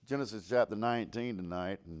Genesis chapter 19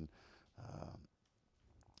 tonight, and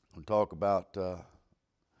we'll talk about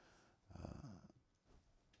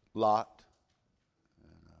Lot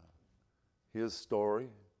and his story.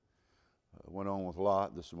 Went on with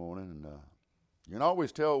Lot this morning, and you can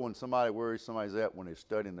always tell when where somebody's at when they're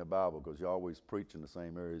studying the Bible, because you always preach in the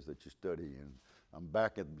same areas that you study. And I'm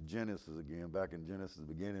back at Genesis again, back in Genesis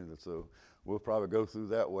beginning, so we'll probably go through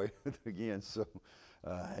that way again. So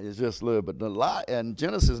it's just a little bit. The Lot and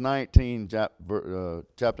Genesis 19,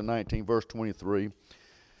 chapter 19, verse 23.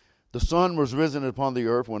 The sun was risen upon the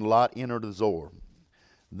earth when Lot entered Zoar.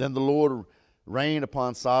 Then the Lord rained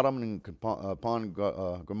upon Sodom and upon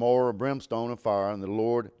Gomorrah brimstone and fire, and the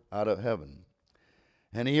Lord out of heaven.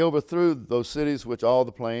 And he overthrew those cities which all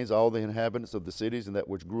the plains, all the inhabitants of the cities, and that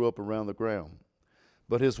which grew up around the ground.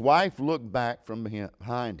 But his wife looked back from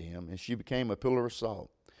behind him, and she became a pillar of salt.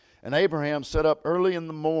 And Abraham set up early in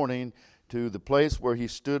the morning to the place where he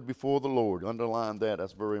stood before the Lord. Underline that,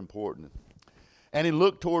 that's very important. And he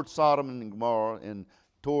looked toward Sodom and Gomorrah, and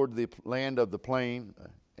toward the land of the plain,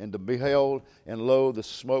 and beheld, and lo, the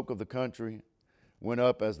smoke of the country went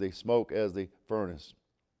up as the smoke as the furnace.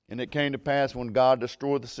 And it came to pass when God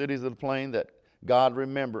destroyed the cities of the plain that God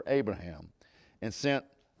remembered Abraham and sent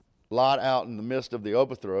Lot out in the midst of the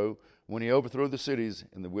overthrow, when he overthrew the cities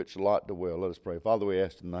in the which Lot dwelled. Let us pray. Father, we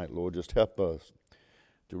ask tonight, Lord, just help us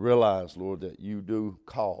to realize, Lord, that you do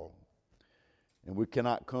call. And we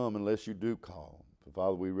cannot come unless you do call. But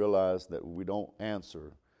Father, we realize that if we don't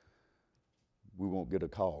answer, we won't get a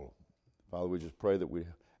call. Father, we just pray that we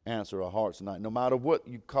answer our hearts tonight. No matter what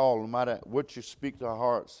you call, no matter what you speak to our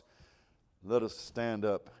hearts, let us stand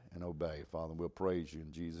up and obey. Father, we'll praise you.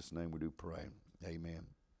 In Jesus' name we do pray. Amen.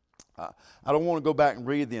 I don't want to go back and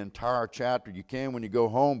read the entire chapter. You can when you go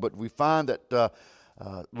home, but we find that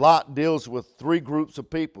Lot deals with three groups of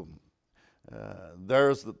people.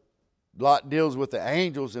 Lot deals with the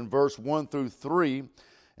angels in verse 1 through 3,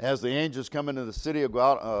 as the angels come into the city of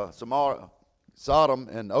Sodom,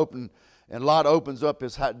 and Lot opens up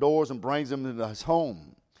his doors and brings them into his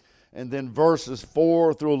home. And then verses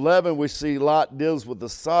 4 through 11, we see Lot deals with the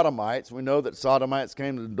Sodomites. We know that Sodomites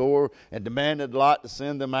came to the door and demanded Lot to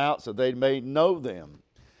send them out so they may know them.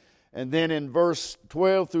 And then in verse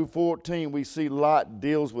 12 through 14, we see Lot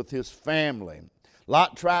deals with his family.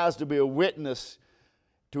 Lot tries to be a witness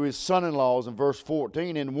to his son-in-laws in verse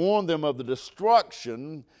 14 and warn them of the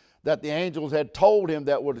destruction that the angels had told him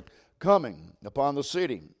that was coming upon the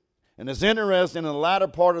city. And it's interesting, in the latter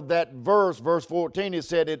part of that verse, verse 14, it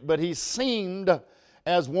said, but he seemed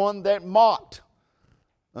as one that mocked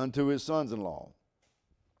unto his sons-in-law.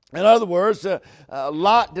 In other words,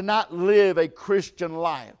 Lot did not live a Christian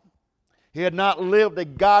life. He had not lived a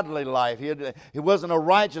godly life. He wasn't a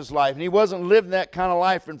righteous life. And he wasn't living that kind of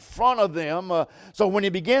life in front of them. So when he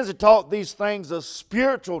begins to talk these things as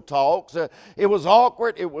spiritual talks, it was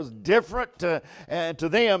awkward. It was different to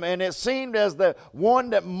them. And it seemed as the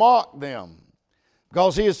one that mocked them.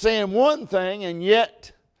 Because he is saying one thing and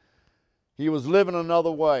yet he was living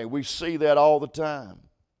another way. We see that all the time.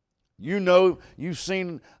 You know, you've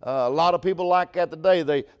seen a lot of people like that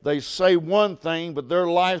today. They say one thing, but their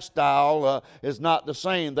lifestyle is not the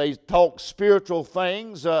same. They talk spiritual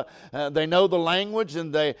things. They know the language,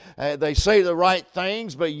 and they say the right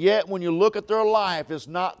things, but yet when you look at their life, it's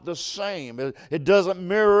not the same. It doesn't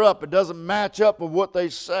mirror up. It doesn't match up with what they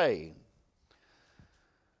say.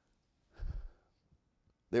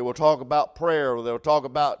 They will talk about prayer. Or they'll talk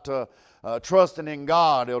about trusting in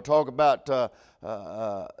God. They'll talk about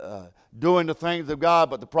doing the things of God,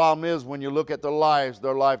 but the problem is when you look at their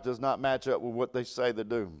life does not match up with what they say they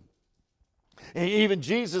do. And even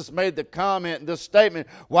Jesus made the comment, this statement,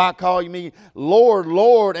 why call you me Lord,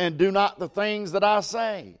 Lord, and do not the things that I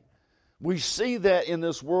say? We see that in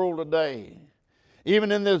this world today.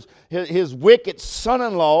 Even in his wicked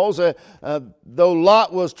son-in-laws, though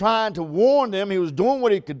Lot was trying to warn them, he was doing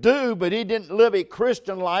what he could do, but he didn't live a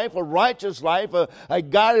Christian life, a righteous life, a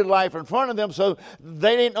godly life in front of them, so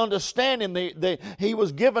they didn't understand him. He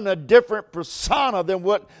was given a different persona than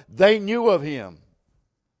what they knew of him.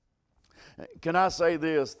 Can I say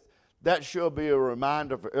this? That should be a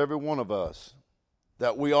reminder for every one of us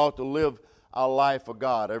that we ought to live our life for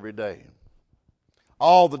God every day.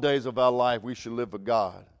 All the days of our life we should live for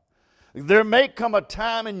God. There may come a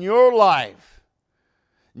time in your life,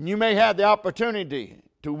 and you may have the opportunity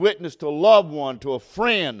to witness to a loved one, to a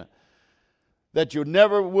friend, that you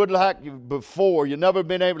never would like before. You've never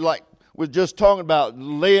been able to, like we're just talking about,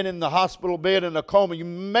 laying in the hospital bed in a coma. You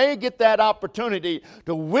may get that opportunity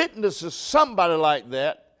to witness to somebody like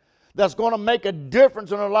that that's going to make a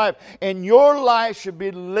difference in our life. And your life should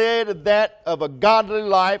be led that of a godly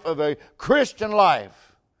life, of a Christian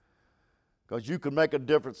life. Because you can make a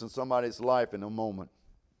difference in somebody's life in a moment.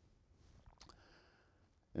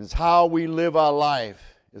 And it's how we live our life.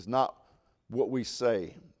 It's not what we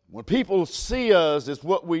say. When people see us, it's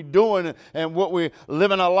what we're doing and what we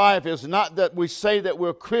live in our life. It's not that we say that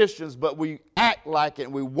we're Christians, but we act like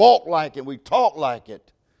it, we walk like it, we talk like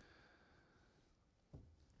it.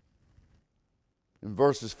 In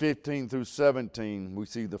verses 15 through 17, we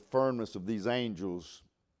see the firmness of these angels.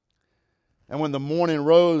 And when the morning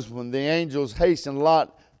rose, when the angels hastened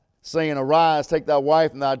Lot, saying, Arise, take thy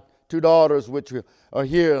wife and thy 2 daughters which are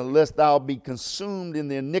here, lest thou be consumed in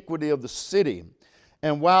the iniquity of the city.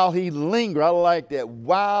 And while he lingered, I like that,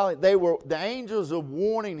 while the angels are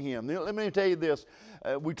warning him. Let me tell you this.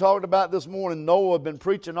 We talked about this morning, Noah had been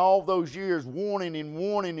preaching all those years, warning and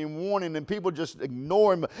warning and warning, and people just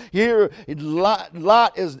ignore him. Here,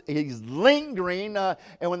 Lot he's lingering, and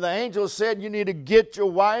when the angels said, you need to get your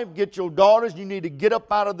wife, get your daughters, you need to get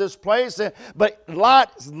up out of this place, but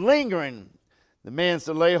Lot's lingering. The man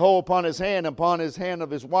said, lay hold upon his hand of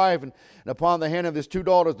his wife, and upon the hand of his 2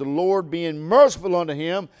 daughters, the Lord being merciful unto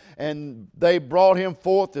him, and they brought him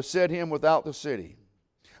forth to set him without the city.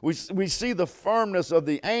 We see the firmness of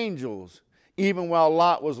the angels even while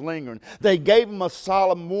Lot was lingering. They gave him a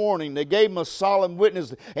solemn warning. They gave him a solemn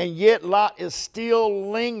witness, and yet Lot is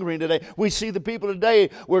still lingering today. We see the people today,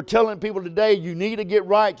 we're telling people today, you need to get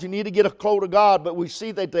right, you need to get a close to God, but we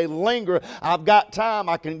see that they linger. I've got time,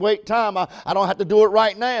 I can wait time, I don't have to do it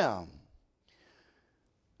right now.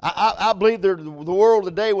 I believe the world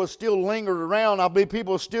today will still linger around. I believe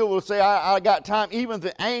people still will say, I got time. Even if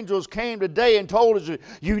the angels came today and told us,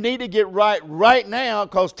 you need to get right now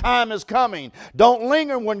because time is coming. Don't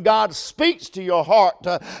linger when God speaks to your heart.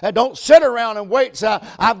 And don't sit around and wait, say,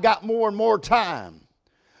 I've got more and more time.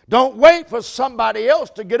 Don't wait for somebody else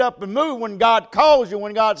to get up and move when God calls you,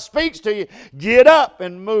 when God speaks to you. Get up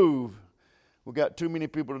and move. We've got too many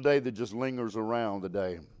people today that just lingers around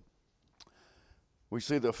today. We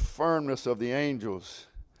see the firmness of the angels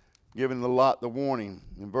giving Lot the warning.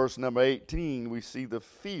 In verse number 18, we see the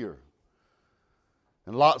fear.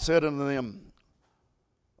 And Lot said unto them,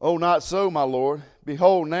 O not so, my Lord.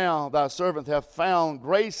 Behold, now thy servant hath found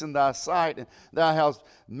grace in thy sight, and thou hast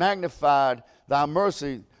magnified thy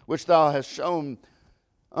mercy, which thou hast shown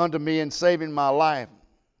unto me in saving my life.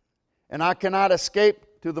 And I cannot escape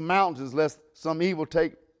to the mountains, lest some evil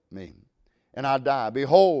take me, and I die.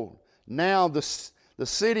 Behold, now the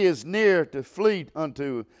city is near to flee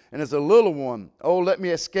unto, and is a little one. Oh, let me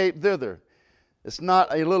escape thither. It's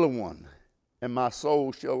not a little one, and my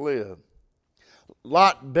soul shall live.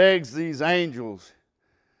 Lot begs these angels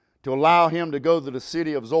to allow him to go to the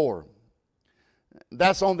city of Zoar.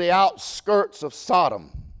 That's on the outskirts of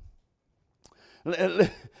Sodom.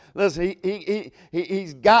 Listen,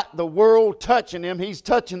 he's got the world touching him. He's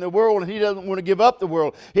touching the world, and he doesn't want to give up the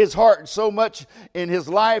world. His heart so much in his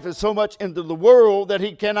life is so much into the world that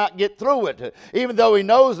he cannot get through it. Even though he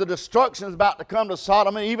knows the destruction is about to come to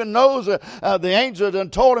Sodom, and even knows the angel done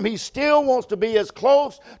told him, he still wants to be as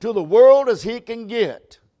close to the world as he can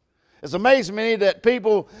get. It's amazing to me that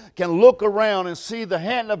people can look around and see the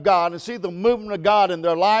hand of God and see the movement of God in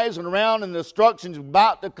their lives and around, and the destruction is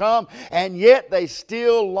about to come, and yet they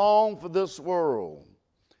still long for this world.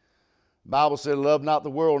 The Bible said, love not the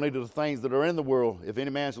world, neither the things that are in the world. If any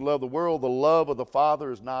man should love the world, the love of the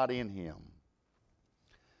Father is not in him.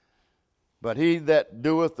 But he that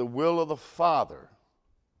doeth the will of the Father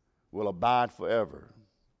will abide forever.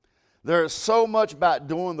 There is so much about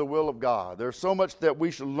doing the will of God. There's so much that we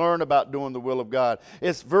should learn about doing the will of God.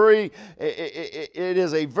 It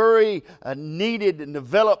is a very needed and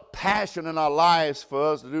developed passion in our lives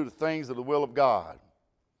for us to do the things of the will of God.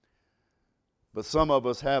 But some of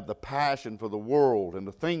us have the passion for the world and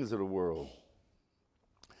the things of the world.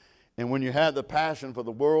 And when you have the passion for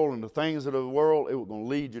the world and the things of the world, it will going to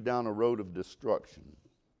lead you down a road of destruction.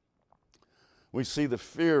 We see the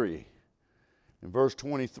fury in verse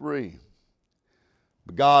 23.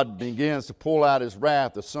 But God begins to pull out his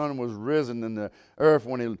wrath. The sun was risen in the earth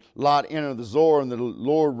when Lot entered the Zoar, and the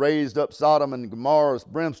Lord raised up Sodom and Gomorrah's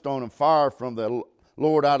brimstone and fire from the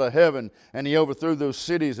Lord out of heaven, and he overthrew those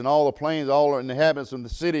cities and all the plains, all the inhabitants of the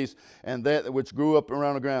cities, and that which grew up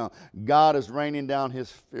around the ground. God is raining down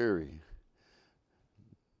his fury.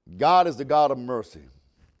 God is the God of mercy.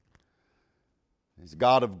 He's a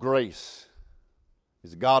God of grace.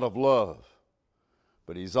 He's a God of love.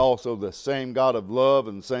 But He's also the same God of love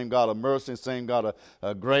and the same God of mercy, the same God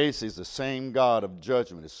of grace. He's the same God of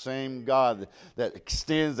judgment. The same God that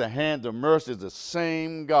extends the hand of mercy is the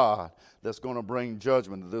same God that's going to bring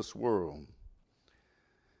judgment to this world.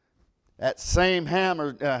 That same hand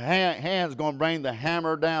is going to bring the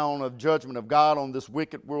hammer down of judgment of God on this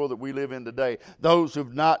wicked world that we live in today. Those who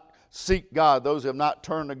have not seek God, those who have not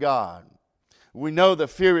turned to God. We know the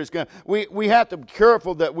fear is going. We have to be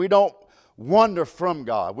careful that we don't wander from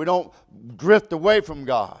God. We don't drift away from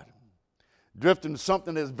God. Drifting to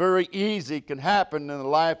something that's very easy can happen in the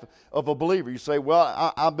life of a believer. You say,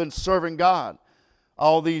 well, I've been serving God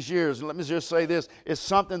all these years. And let me just say this. It's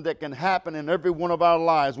something that can happen in every one of our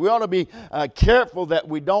lives. We ought to be careful that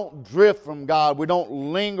we don't drift from God. We don't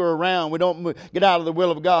linger around. We don't get out of the will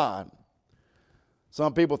of God.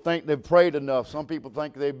 Some people think they've prayed enough. Some people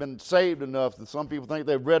think they've been saved enough. And some people think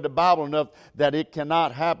they've read the Bible enough that it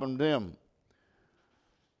cannot happen to them.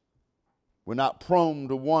 We're not prone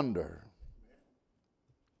to wander.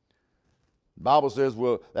 The Bible says,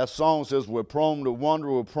 that song says, we're prone to wander,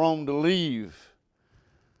 we're prone to leave.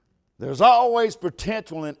 There's always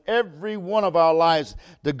potential in every one of our lives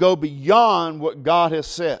to go beyond what God has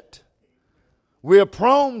set. We're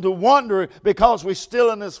prone to wander because we're still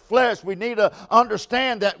in this flesh. We need to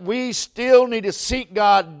understand that we still need to seek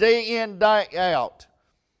God day in, day out.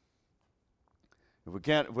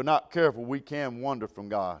 If we're not careful, we can wander from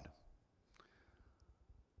God.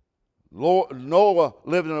 Noah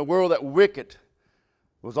lived in a world that wicked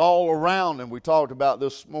was all around him. We talked about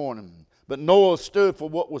this morning. But Noah stood for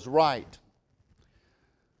what was right.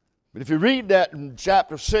 But if you read that in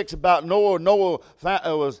chapter 6 about Noah, Noah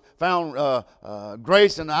found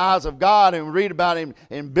grace in the eyes of God, and we read about him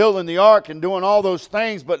in building the ark and doing all those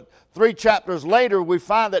things. But 3 chapters later, we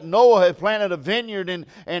find that Noah had planted a vineyard,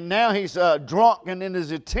 and now he's drunk and in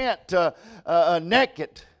his tent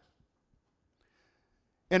naked.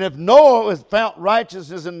 And if Noah has found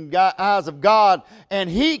righteousness in the eyes of God, and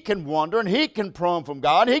he can wander and he can prone from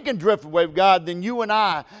God, he can drift away from God, then you and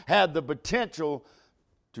I have the potential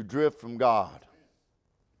to drift from God.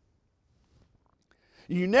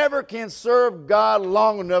 You never can serve God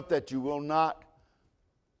long enough that you will not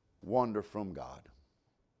wander from God.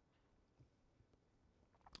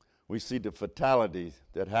 We see the fatality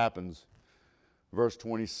that happens, verse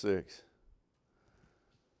 26.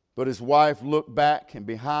 But his wife looked back and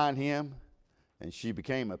behind him, and she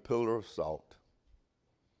became a pillar of salt.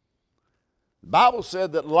 The Bible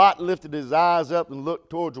said that Lot lifted his eyes up and looked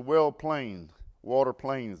towards the water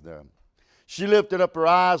plains there. She lifted up her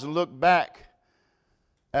eyes and looked back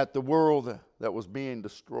at the world that was being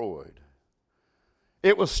destroyed.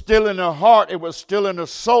 It was still in her heart. It was still in her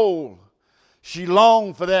soul. She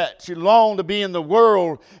longed for that. She longed to be in the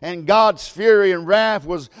world, and God's fury and wrath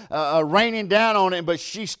was raining down on it, but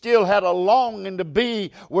she still had a longing to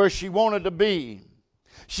be where she wanted to be.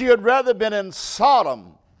 She had rather been in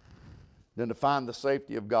Sodom than to find the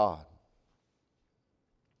safety of God.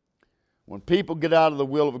 When people get out of the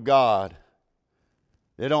will of God,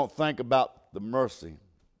 they don't think about the mercy.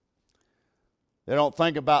 They don't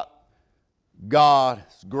think about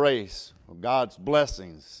God's grace or God's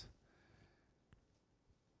blessings.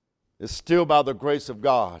 It's still by the grace of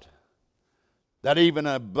God that even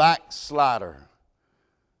a backslider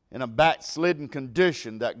in a backslidden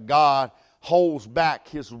condition, that God holds back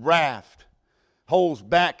His wrath, holds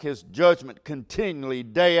back His judgment continually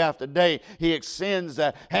day after day. He extends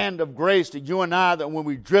that hand of grace to you and I, that when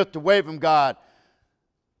we drift away from God,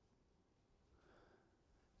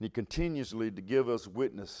 He continuously to give us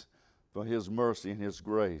witness for His mercy and His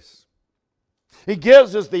grace. He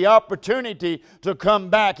gives us the opportunity to come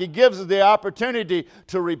back. He gives us the opportunity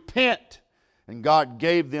to repent. And God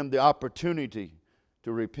gave them the opportunity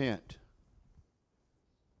to repent.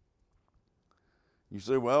 You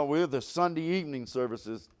say, well, we're the Sunday evening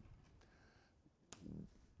services.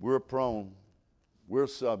 We're prone. We're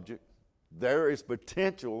subject. There is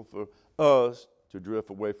potential for us to drift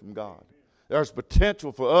away from God. There's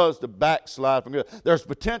potential for us to backslide from God. There's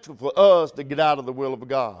potential for us to get out of the will of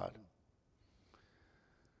God.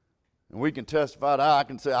 And we can testify to, I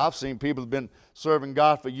can say, I've seen people who've been serving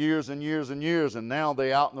God for years and years and years, and now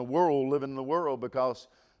they're out in the world, living in the world because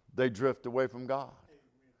they drift away from God.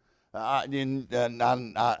 I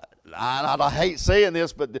hate saying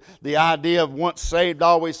this, but the idea of once saved,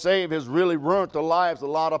 always saved has really ruined the lives of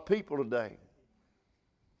a lot of people today.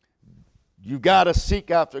 You've got to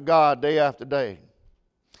seek after God day after day.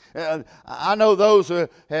 I know those who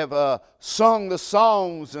have sung the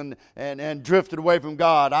songs and drifted away from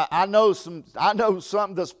God. I know some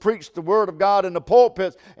that's preached the Word of God in the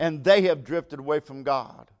pulpits, and they have drifted away from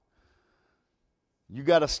God. You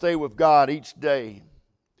got to stay with God each day.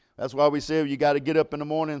 That's why we say you got to get up in the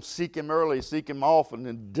morning and seek Him early, seek Him often,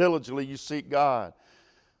 and diligently you seek God.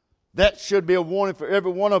 That should be a warning for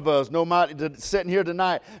every one of us, no matter sitting here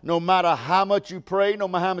tonight, no matter how much you pray, no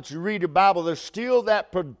matter how much you read your Bible, there's still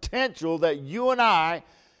that potential that you and I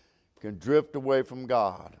can drift away from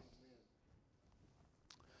God.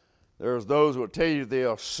 There's those who will tell you they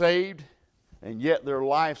are saved, and yet their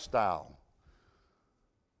lifestyle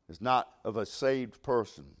is not of a saved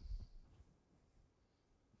person.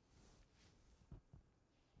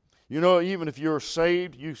 You know, even if you're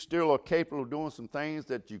saved, you still are capable of doing some things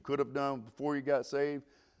that you could have done before you got saved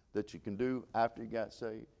that you can do after you got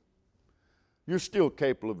saved. You're still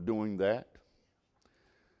capable of doing that.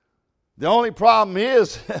 The only problem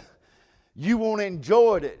is you won't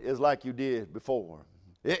enjoy it as like you did before.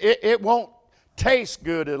 It won't taste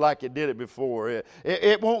good like it did it before.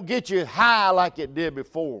 It won't get you high like it did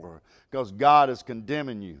before because God is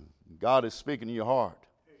condemning you. God is speaking to your heart.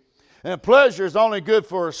 And pleasure is only good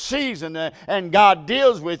for a season, and God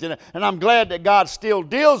deals with it. And I'm glad that God still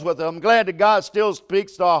deals with it. I'm glad that God still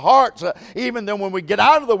speaks to our hearts. Even then when we get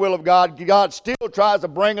out of the will of God, God still tries to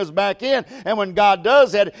bring us back in. And when God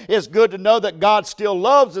does that, it's good to know that God still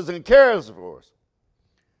loves us and cares for us.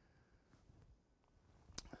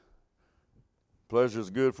 Pleasure is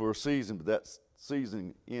good for a season, but that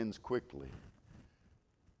season ends quickly.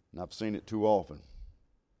 And I've seen it too often.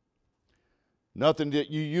 Nothing that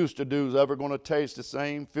you used to do is ever going to taste the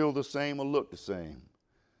same, feel the same, or look the same.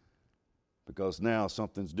 Because now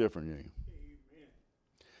something's different in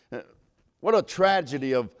you. What a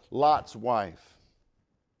tragedy of Lot's wife.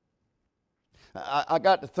 I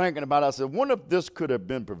got to thinking about it. I said, wonder if this could have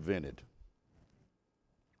been prevented.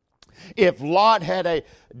 If Lot had a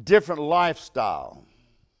different lifestyle.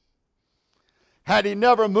 Had he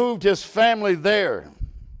never moved his family there,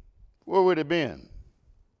 where would it have been?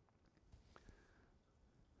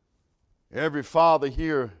 Every father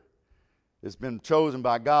here has been chosen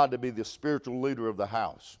by God to be the spiritual leader of the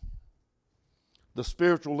house, the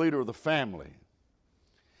spiritual leader of the family.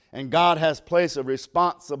 And God has placed a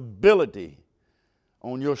responsibility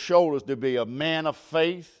on your shoulders to be a man of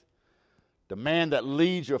faith, the man that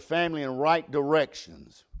leads your family in right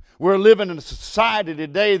directions. We're living in a society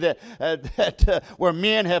today that where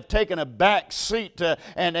men have taken a back seat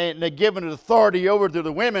and they're giving authority over to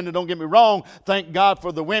the women. And don't get me wrong, thank God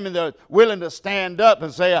for the women that are willing to stand up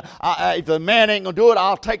and say, if the man ain't going to do it,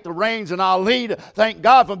 I'll take the reins and I'll lead. Thank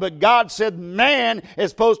God for it. But God said man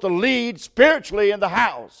is supposed to lead spiritually in the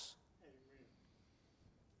house.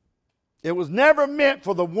 It was never meant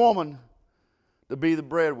for the woman to be the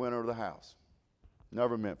breadwinner of the house.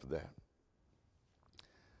 Never meant for that.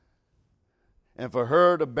 And for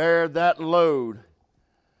her to bear that load,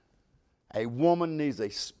 a woman needs a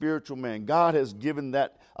spiritual man. God has given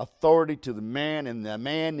that authority to the man, and the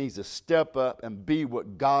man needs to step up and be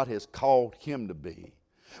what God has called him to be.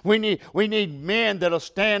 We need men that'll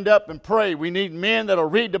stand up and pray. We need men that'll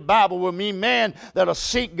read the Bible. We need men that'll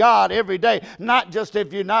seek God every day. Not just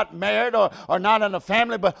if you're not married or not in a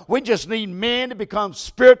family, but we just need men to become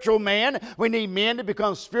spiritual men. We need men to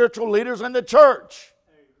become spiritual leaders in the church.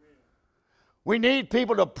 We need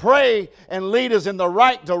people to pray and lead us in the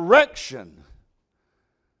right direction.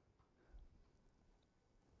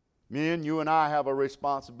 Men, you and I have a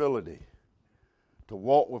responsibility to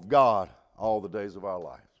walk with God all the days of our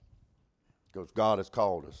lives because God has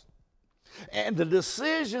called us. And the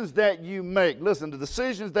decisions that you make, listen, the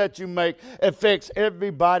decisions that you make affects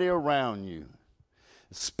everybody around you,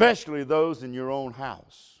 especially those in your own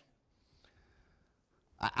house.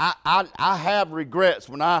 I have regrets.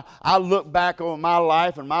 When I look back on my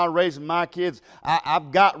life and my raising my kids,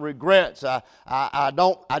 I've got regrets.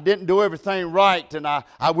 I didn't do everything right, and I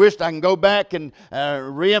wished I can go back and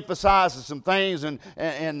reemphasize some things and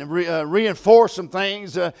reinforce some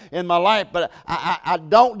things in my life. But I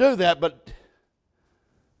don't do that. But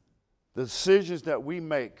the decisions that we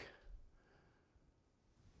make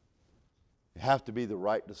have to be the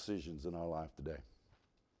right decisions in our life today.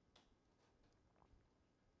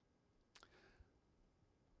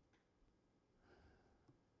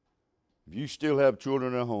 If you still have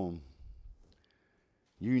children at home,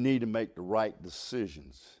 you need to make the right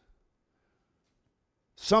decisions.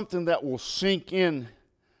 Something that will sink in.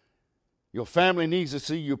 Your family needs to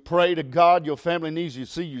see you pray to God. Your family needs to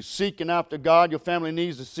see you seeking after God. Your family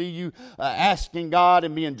needs to see you asking God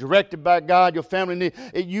and being directed by God. Your family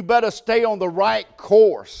you better stay on the right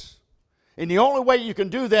course. And the only way you can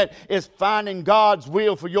do that is finding God's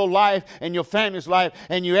will for your life and your family's life,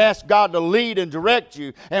 and you ask God to lead and direct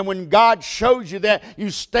you. And when God shows you that, you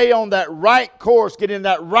stay on that right course, get in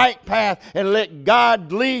that right path, and let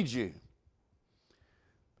God lead you.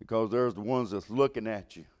 Because there's the ones that's looking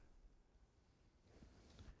at you.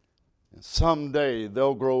 And someday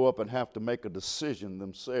they'll grow up and have to make a decision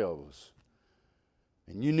themselves.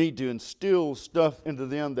 And you need to instill stuff into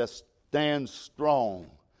them that stands strong,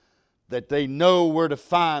 that they know where to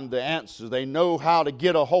find the answers. They know how to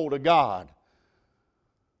get a hold of God.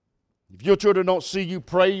 If your children don't see you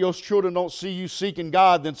pray, your children don't see you seeking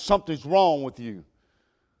God, then something's wrong with you.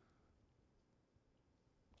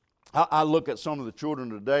 I look at some of the children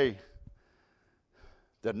today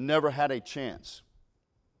that never had a chance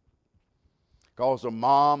because their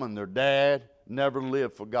mom and their dad never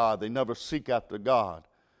lived for God. They never seek after God.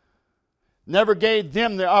 Never gave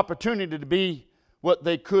them the opportunity to be what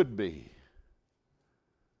they could be.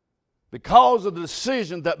 Because of the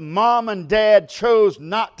decision that mom and dad chose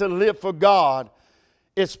not to live for God,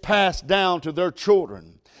 it's passed down to their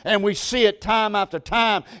children. And we see it time after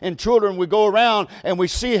time in children. We go around and we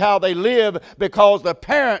see how they live because the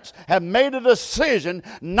parents have made a decision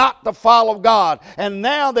not to follow God. And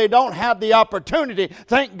now they don't have the opportunity.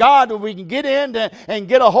 Thank God that we can get in and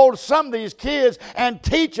get a hold of some of these kids and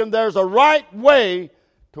teach them there's a right way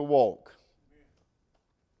to walk.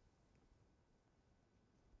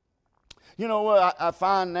 You know what? I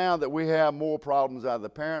find now that we have more problems out of the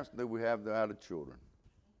parents than we have out of children.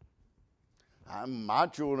 My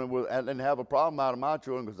children I didn't have a problem out of my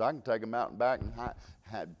children because I can take them out and back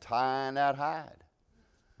and tying that hide.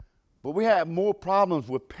 But we have more problems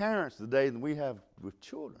with parents today than we have with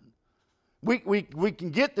children. We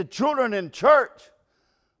can get the children in church,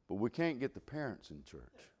 but we can't get the parents in church.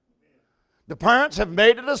 The parents have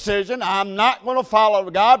made a decision. I'm not going to follow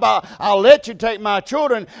God, but I'll let you take my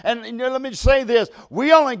children. And let me say this.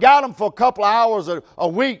 We only got them for a couple of hours a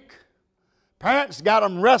week. Parents got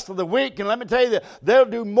them rest of the week, and let me tell you that they'll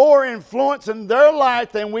do more influence in their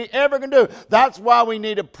life than we ever can do. That's why we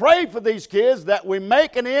need to pray for these kids, that we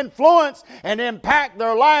make an influence and impact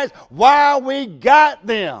their lives while we got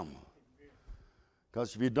them.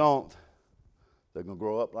 Because if you don't, they're going to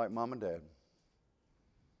grow up like mom and dad.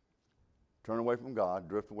 Turn away from God,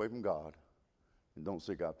 drift away from God, and don't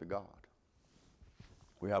seek after God.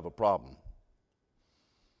 We have a problem.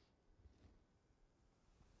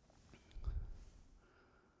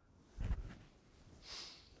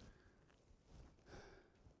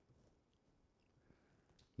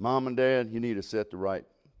 Mom and Dad, you need to set the right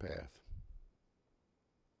path.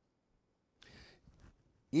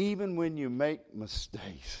 Even when you make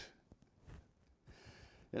mistakes.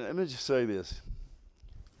 And let me just say this.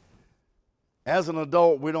 As an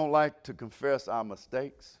adult, we don't like to confess our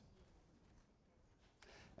mistakes.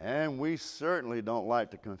 And we certainly don't like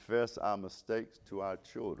to confess our mistakes to our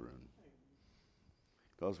children.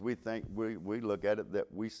 Because we think, we look at it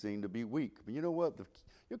that we seem to be weak. But you know what?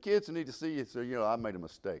 Your kids need to see you say, I made a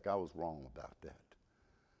mistake. I was wrong about that.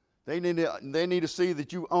 They need to see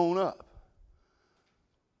that you own up.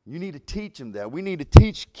 You need to teach them that. We need to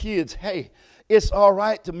teach kids, hey, it's all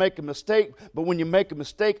right to make a mistake, but when you make a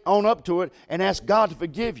mistake, own up to it and ask God to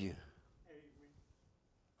forgive you.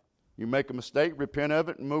 You make a mistake, repent of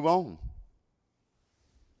it, and move on.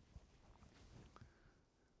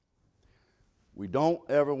 We don't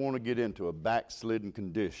ever want to get into a backslidden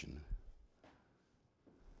condition.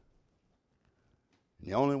 And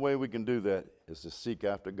the only way we can do that is to seek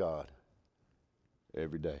after God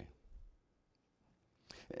every day.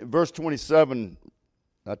 In verse 27,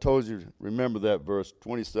 I told you, remember that verse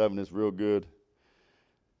 27 is real good.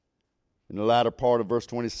 In the latter part of verse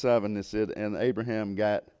 27, it said, and Abraham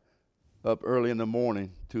got up early in the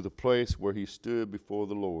morning to the place where he stood before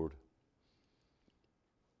the Lord.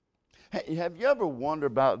 Hey, have you ever wondered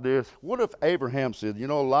about this? What if Abraham said,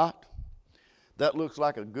 Lot, that looks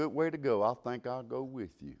like a good way to go. I think I'll go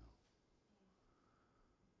with you.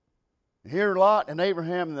 Here Lot and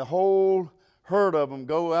Abraham and the whole herd of them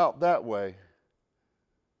go out that way.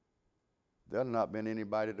 There'd not been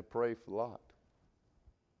anybody to pray for Lot.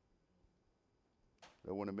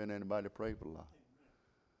 There wouldn't have been anybody to pray for Lot.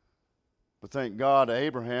 But thank God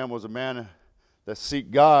Abraham was a man that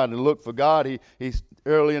seeked God and looked for God. He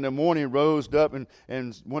early in the morning rose up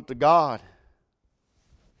and went to God.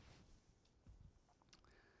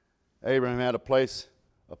 Abraham had a place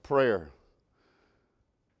of prayer,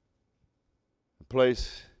 a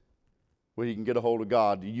place where you can get a hold of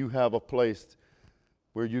God. Do you have a place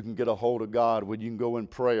where you can get a hold of God, where you can go in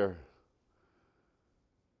prayer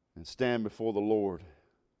and stand before the Lord?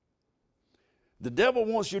 The devil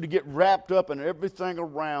wants you to get wrapped up in everything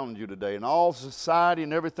around you today, and all society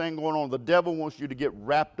and everything going on. The devil wants you to get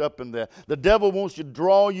wrapped up in that. The devil wants you to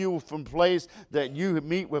draw you from a place that you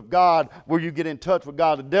meet with God, where you get in touch with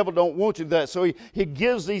God. The devil don't want you to that. So he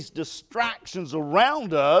gives these distractions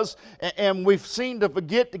around us, and we seem to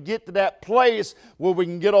forget to get to that place where we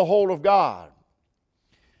can get a hold of God.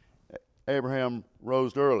 Abraham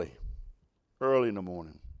rose early in the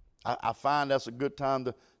morning. I find that's a good time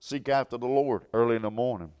to seek after the Lord, early in the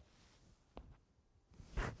morning.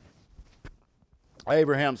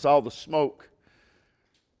 Abraham saw the smoke,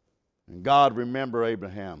 and God remembered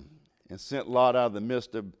Abraham and sent Lot out of the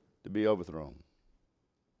midst to be overthrown.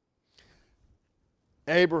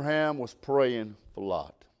 Abraham was praying for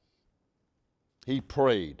Lot. He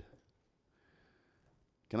prayed.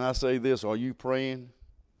 Can I say this? Are you praying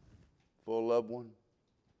for a loved one?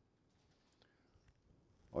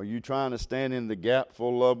 Are you trying to stand in the gap for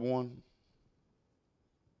a loved one?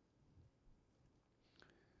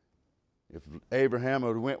 If Abraham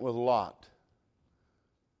had went with Lot,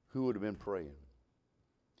 who would have been praying?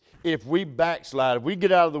 If we backslide, if we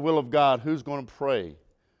get out of the will of God, who's going to pray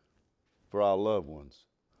for our loved ones?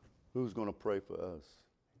 Who's going to pray for us?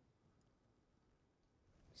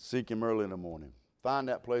 Seek Him early in the morning. Find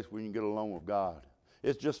that place where you can get alone with God.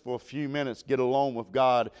 It's just for a few minutes. Get alone with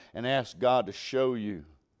God and ask God to show you.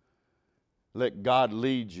 Let God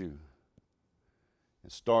lead you.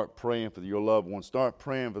 And start praying for your loved ones. Start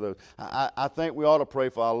praying for those. I think we ought to pray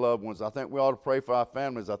for our loved ones. I think we ought to pray for our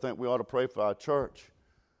families. I think we ought to pray for our church.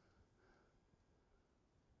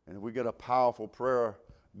 And if we get a powerful prayer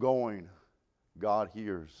going, God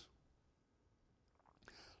hears.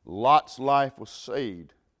 Lot's life was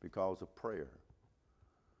saved because of prayer,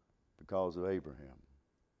 because of Abraham.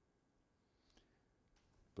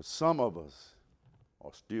 But some of us are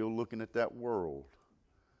still looking at that world,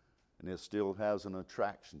 and it still has an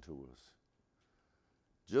attraction to us.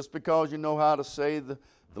 Just because you know how to say the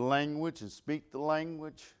language and speak the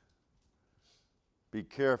language, be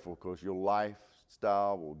careful, because your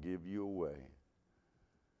lifestyle will give you away.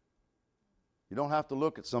 You don't have to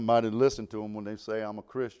look at somebody and listen to them when they say, I'm a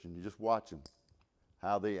Christian. You just watch them,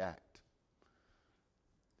 how they act.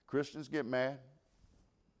 Christians get mad.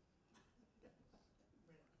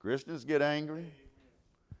 Christians get angry.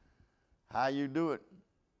 How you do it,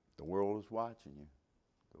 the world is watching you.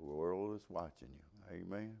 The world is watching you.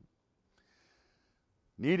 Amen.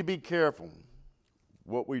 Need to be careful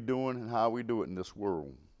what we're doing and how we do it in this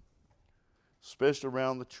world, especially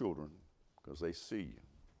around the children, because they see you.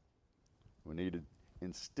 We need to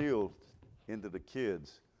instill into the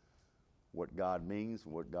kids what God means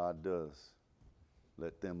and what God does.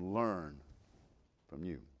 Let them learn from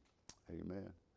you. Amen.